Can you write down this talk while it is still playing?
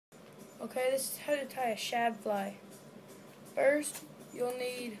Okay, this is how to tie a shad fly. First, you'll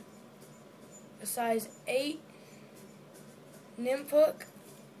need a size 8 nymph hook.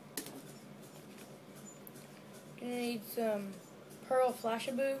 You need some pearl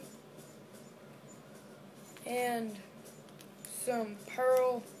flashaboo and some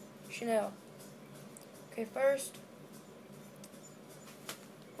pearl Chanel. Okay, first,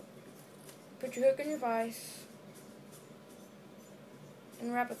 put your hook in your vise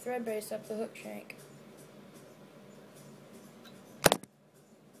and wrap a thread base up the hook shank.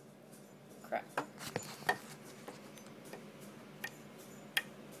 Crap.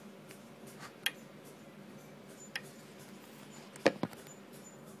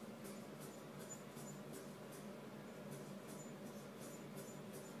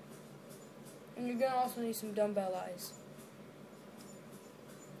 And you're going to also need some dumbbell eyes.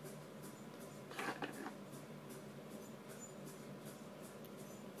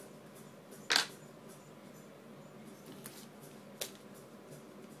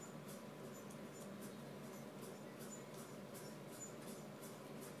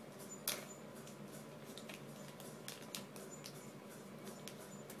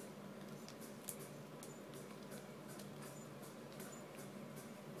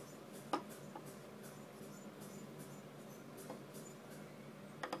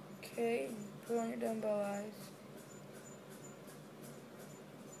 Okay, put on your dumbbell eyes.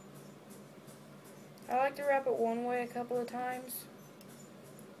 I like to wrap it one way a couple of times,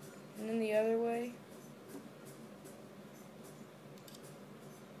 and then the other way.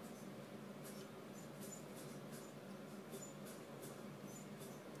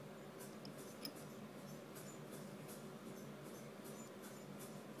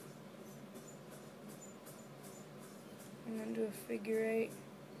 And then do a figure 8.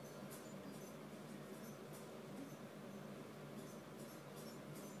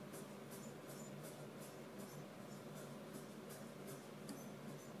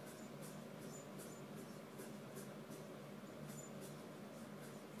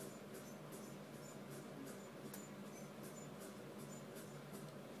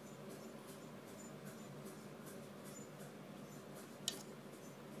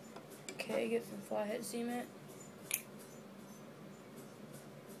 Okay, get some flathead cement.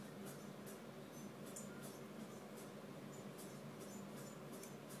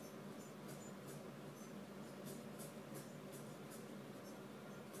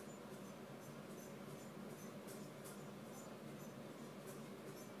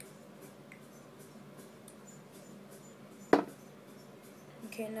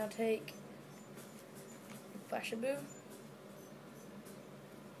 Okay, now take flashaboo.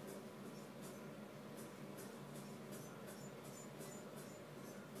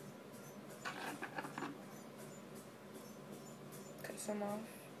 Cut some off.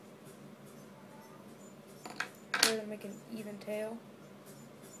 Try to make an even tail.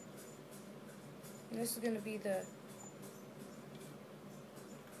 And this is going to be the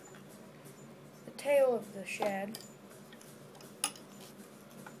tail of the shad.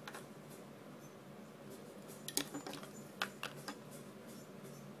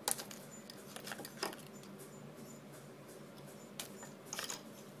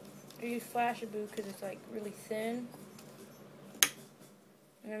 I use flashaboo because it's like really thin,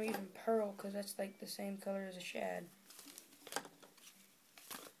 and I'm using pearl because that's like the same color as a shad.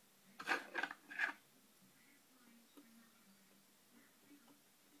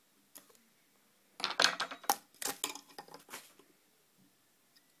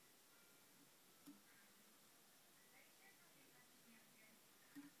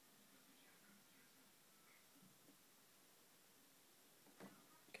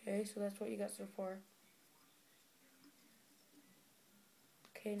 Okay, so that's what you got so far.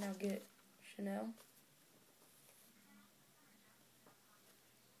 Okay, now get Chanel.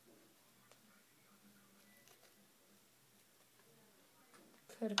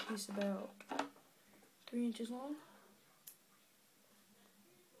 Cut a piece about 3 inches long.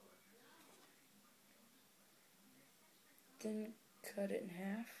 Then cut it in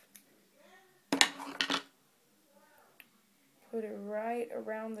half. Put it right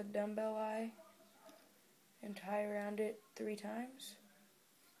around the dumbbell eye and tie around it 3 times.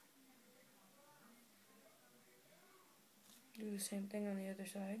 Do the same thing on the other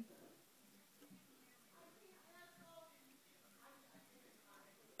side.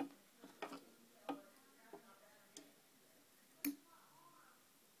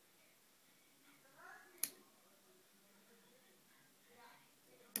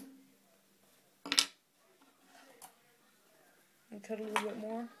 And cut a little bit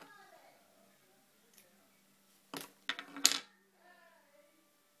more.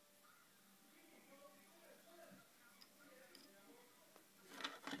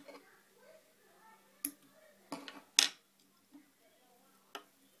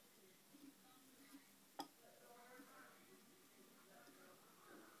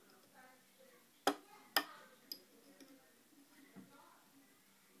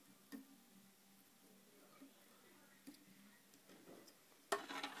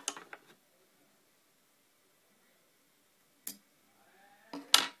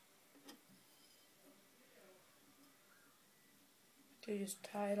 to just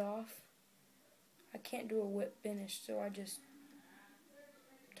tie it off. I can't do a whip finish, so I just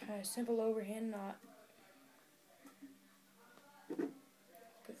tie a simple overhand knot.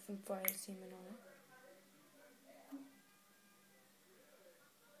 Put some fire semen on it.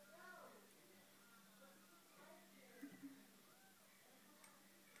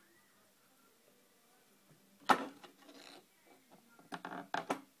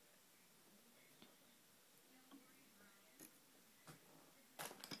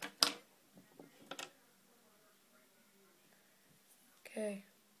 Okay.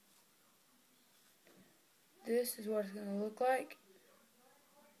 This is what it's going to look like.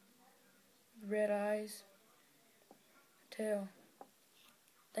 Red eyes, tail.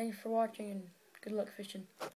 Thanks for watching and good luck fishing.